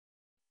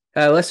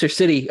Leicester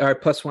City are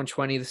plus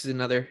 120. This is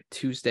another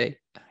Tuesday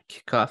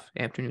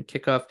afternoon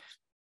kickoff.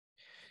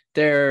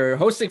 They're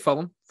hosting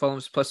Fulham.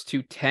 Fulham's plus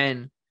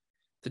 210.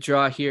 The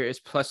draw here is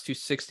plus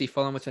 260.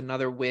 Fulham with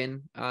another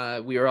win.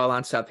 We were all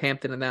on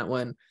Southampton in that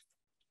one,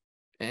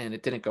 and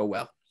it didn't go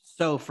well.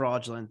 So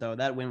fraudulent, though.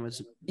 That win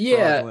was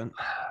fraudulent.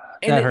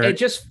 And That hurt. it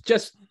just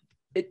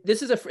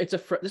this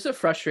is a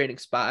frustrating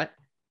spot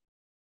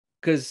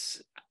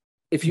because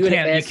if you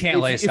can't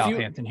lay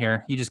Southampton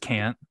here. You just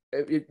can't.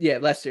 Yeah,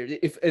 Leicester.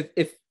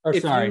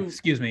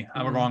 Excuse me,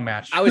 I'm a wrong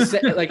match. I was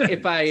like,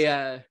 if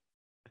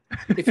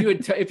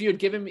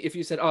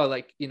you said, oh,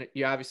 like, you know,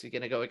 you're obviously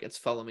gonna go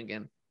against Fulham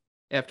again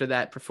after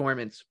that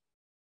performance.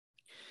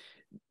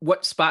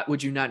 What spot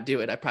would you not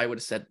do it? I probably would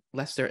have said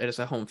Leicester as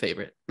a home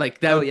favorite. Like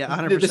that. Oh yeah,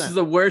 100%. This is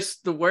the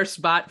worst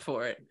spot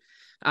for it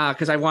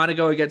because I want to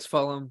go against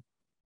Fulham,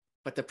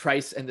 but the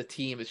price and the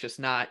team is just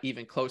not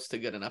even close to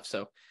good enough.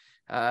 So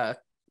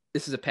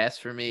this is a pass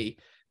for me,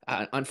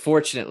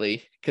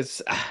 unfortunately,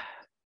 because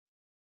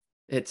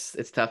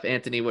it's tough.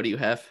 Anthony, what do you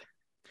have?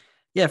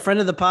 Yeah, friend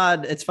of the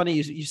pod. It's funny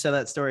you said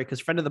that story because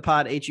friend of the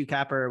pod, HU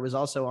Capper, was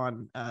also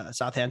on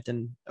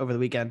Southampton over the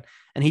weekend,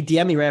 and he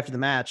DM'd me right after the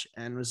match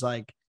and was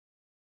like,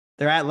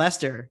 "They're at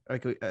Leicester.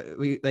 Like,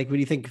 what do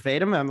you think,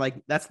 fade them?" I'm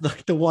like, "That's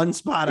the one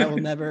spot I will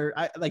never."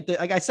 Like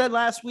I said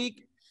last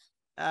week,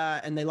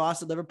 and they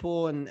lost at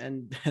Liverpool,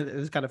 and it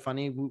was kind of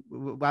funny.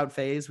 Wout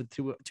phase with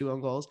two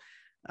own goals.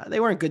 They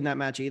weren't good in that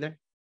match either.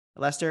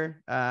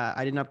 Leicester,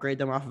 I didn't upgrade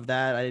them off of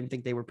that. I didn't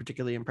think they were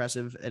particularly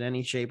impressive in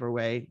any shape or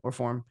way or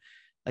form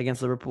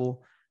against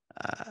Liverpool.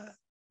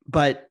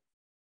 But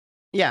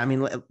yeah, I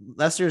mean,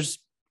 Leicester's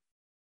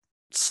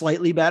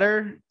slightly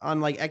better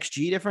on like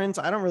XG difference.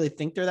 I don't really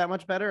think they're that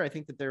much better. I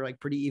think that they're like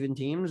pretty even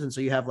teams. And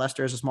so you have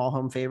Leicester as a small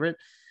home favorite.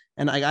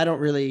 And I don't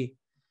really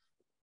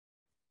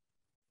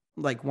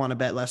like want to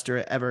bet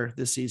Leicester ever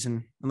this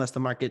season, unless the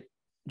market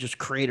just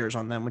craters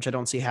on them, which I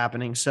don't see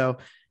happening. So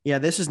yeah,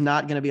 this is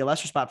not going to be a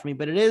Leicester spot for me,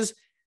 but it is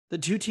the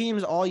two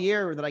teams all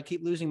year that I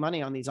keep losing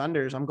money on these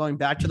unders. I'm going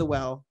back to the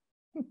well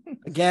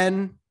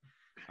again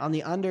on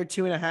the under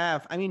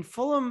 2.5. I mean,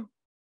 Fulham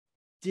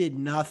did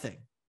nothing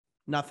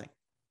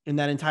in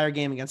that entire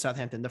game against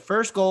Southampton. The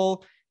first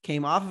goal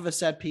came off of a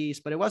set piece,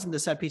 but it wasn't the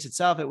set piece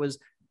itself. It was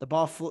the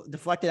ball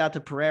deflected out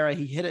to Pereira.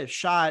 He hit a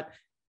shot.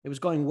 It was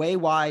going way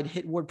wide,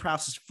 hit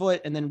Ward-Prowse's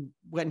foot, and then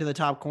went into the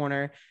top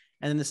corner.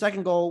 And then the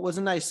second goal was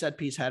a nice set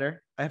piece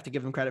header. I have to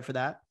give them credit for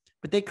that.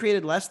 But they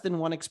created less than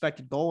one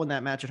expected goal in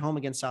that match at home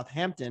against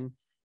Southampton.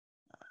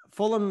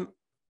 Fulham,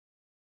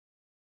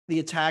 the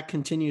attack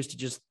continues to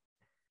just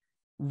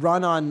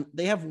run on.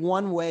 They have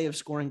one way of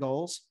scoring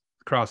goals.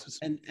 Crosses.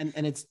 And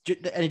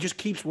it just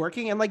keeps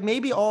working. And like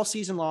maybe all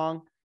season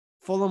long,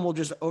 Fulham will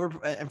just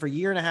and for a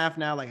year and a half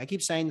now, like I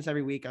keep saying this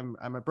every week, I'm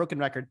a broken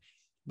record,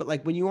 but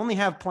like when you only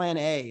have plan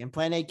A and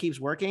plan A keeps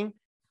working,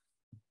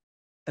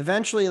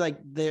 eventually like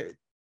there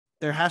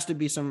has to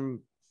be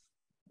some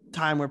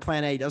time where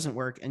plan A doesn't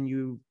work and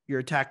your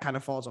attack kind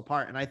of falls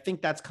apart. And I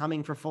think that's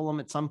coming for Fulham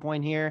at some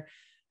point here.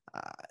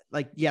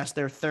 Like, yes,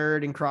 they're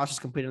third in crosses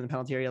completed in the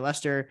penalty area.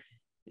 Leicester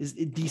is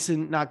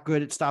decent, not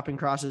good at stopping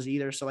crosses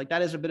either. So like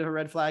that is a bit of a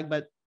red flag,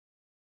 but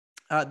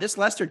this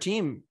Leicester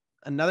team,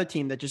 another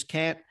team that just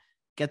can't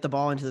get the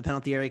ball into the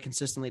penalty area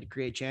consistently to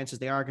create chances.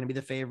 They are going to be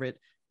the favorite.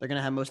 They're going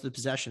to have most of the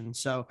possession.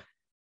 So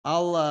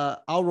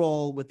I'll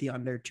roll with the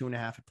under 2.5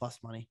 at plus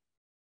money.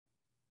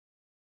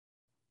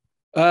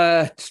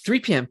 It's 3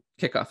 p.m.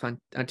 kickoff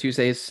on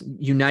Tuesdays.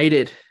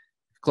 United,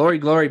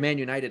 glory, Man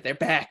United. They're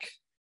back.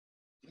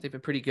 They've been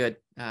pretty good.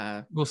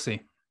 We'll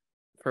see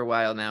for a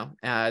while now.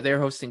 They're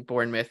hosting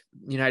Bournemouth.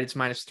 United's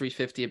minus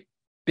 350, a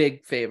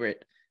big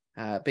favorite,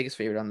 biggest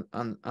favorite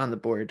on the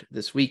board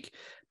this week.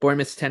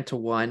 Bournemouth's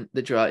 10-1.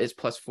 The draw is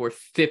plus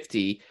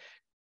 450.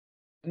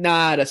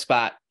 Not a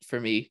spot for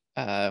me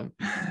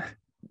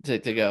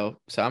to go.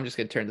 So I'm just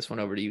going to turn this one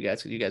over to you guys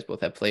because you guys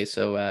both have plays.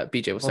 So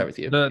BJ, we'll start with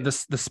you.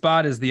 The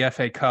spot is the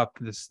FA Cup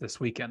this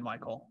weekend,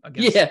 Michael.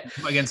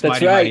 Against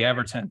mighty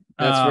Everton.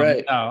 That's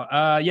right.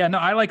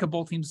 I like a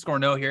both teams to score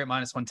no here at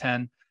minus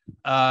 110.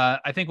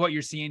 I think what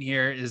you're seeing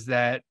here is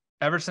that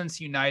ever since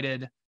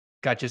United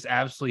got just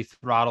absolutely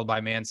throttled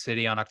by Man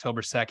City on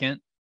October 2nd,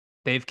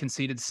 they've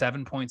conceded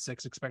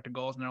 7.6 expected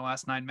goals in their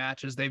last 9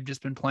 matches. They've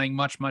just been playing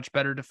much, much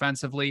better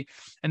defensively.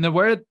 And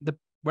where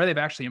they've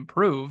actually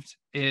improved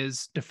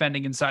is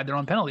defending inside their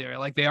own penalty area.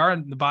 Like they are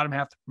in the bottom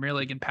half of the Premier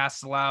League in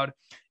passes allowed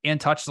and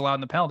touches allowed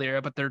in the penalty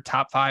area, but they're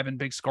top 5 in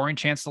big scoring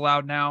chances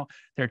allowed now.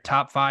 They're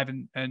top 5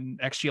 in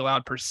XG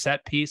allowed per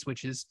set piece,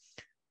 which is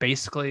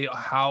basically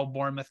how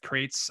Bournemouth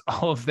creates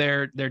all of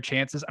their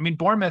chances. I mean,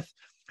 Bournemouth,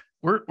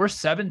 we're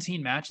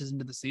 17 matches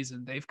into the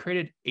season. They've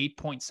created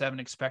 8.7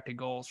 expected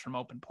goals from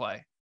open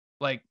play.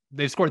 Like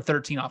they've scored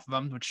 13 off of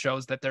them, which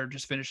shows that they're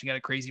just finishing at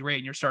a crazy rate.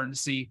 And you're starting to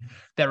see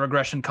that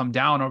regression come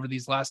down over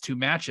these last 2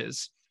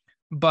 matches.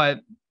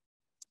 But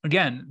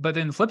then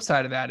the flip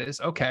side of that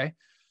is, okay,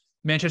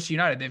 Manchester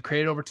United, they've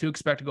created over 2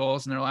 expected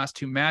goals in their last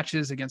 2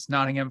 matches against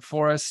Nottingham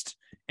Forest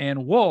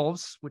and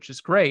Wolves, which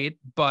is great.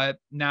 But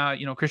now,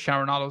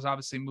 Cristiano Ronaldo's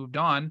obviously moved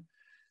on.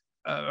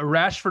 a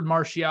Rashford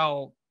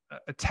Martial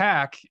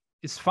attack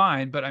is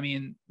fine, but I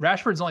mean,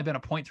 Rashford's only been a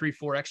 0.34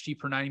 XG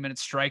per 90-minute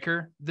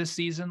striker this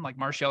season. Like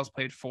Martial's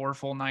played 4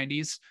 full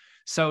 90s.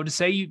 So to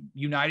say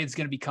United's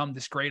going to become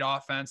this great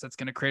offense that's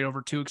going to create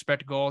over 2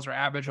 expected goals or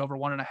average over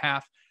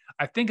 1.5,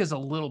 I think is a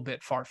little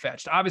bit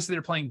far-fetched. Obviously,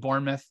 they're playing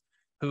Bournemouth,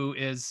 who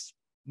is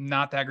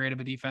not that great of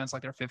a defense,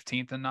 like they're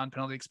 15th in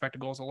non-penalty expected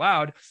goals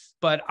allowed.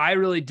 But I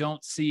really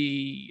don't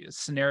see a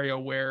scenario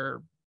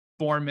where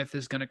Bournemouth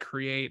is going to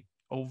create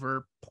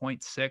over 0.6,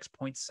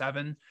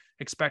 0.7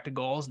 expected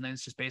goals. And then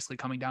it's just basically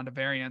coming down to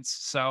variance.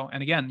 So,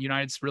 and again,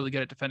 United's really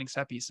good at defending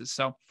set pieces.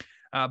 So,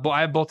 but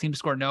I have both teams to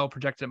score no,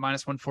 projected at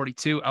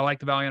 -142. I like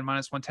the value on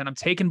 -110. I'm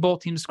taking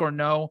both teams to score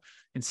no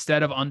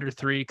instead of under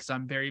 3 because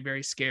I'm very,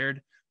 very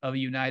scared of a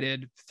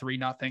United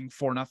 3-0,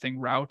 4-0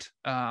 route.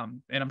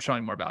 And I'm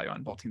showing more value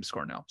on both teams to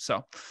score no.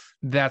 So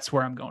that's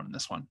where I'm going in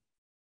this one.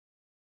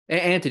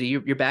 Anthony,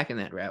 you're back in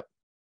that route.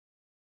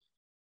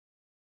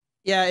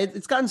 Yeah,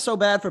 it's gotten so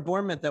bad for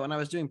Bournemouth that when I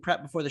was doing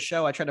prep before the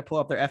show, I tried to pull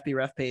up their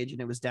FBref page and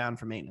it was down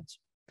for maintenance.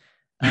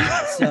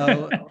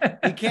 So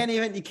you can't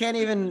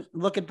even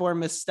look at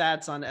Bournemouth's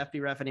stats on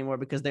FBref anymore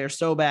because they're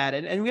so bad.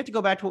 And we have to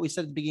go back to what we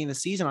said at the beginning of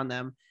the season on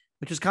them,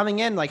 which was coming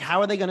in like,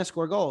 how are they going to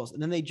score goals?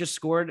 And then they just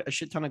scored a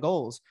shit ton of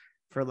goals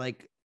for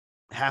like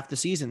half the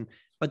season.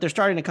 But they're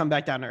starting to come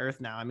back down to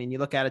earth now. I mean, you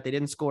look at it, they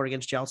didn't score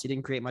against Chelsea,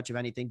 didn't create much of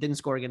anything, didn't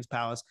score against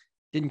Palace,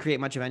 didn't create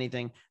much of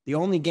anything. The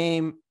only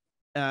game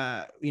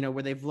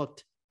where they've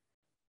looked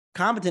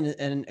competent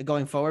and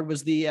going forward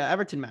was the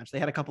Everton match. They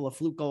had a couple of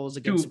fluke goals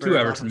against two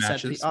Everton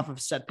matches off of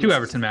set pieces. 2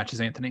 Everton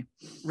matches, Anthony.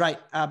 Right.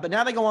 But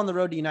now they go on the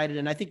road to United.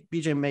 And I think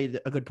BJ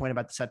made a good point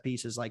about the set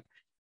pieces. Like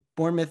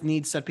Bournemouth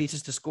needs set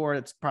pieces to score.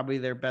 It's probably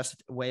their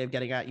best way of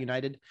getting at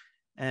United.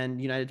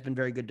 And United's been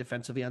very good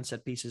defensively on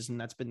set pieces.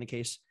 And that's been the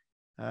case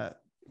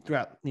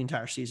throughout the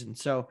entire season.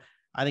 So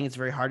I think it's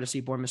very hard to see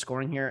Bournemouth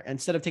scoring here.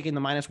 Instead of taking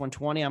the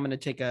 -120, I'm going to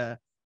take a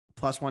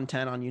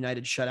 +110 on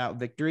United shutout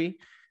victory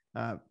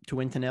to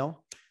win to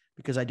 0,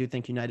 because I do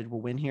think United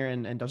will win here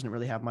and doesn't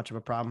really have much of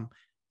a problem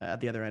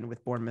at the other end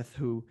with Bournemouth,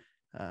 who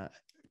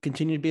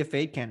continue to be a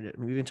fade candidate. I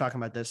mean, we've been talking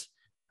about this.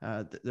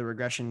 The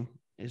regression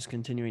is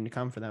continuing to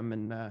come for them,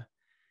 and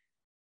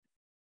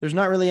there's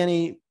not really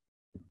any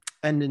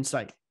end in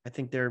sight. I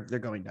think they're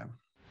going down.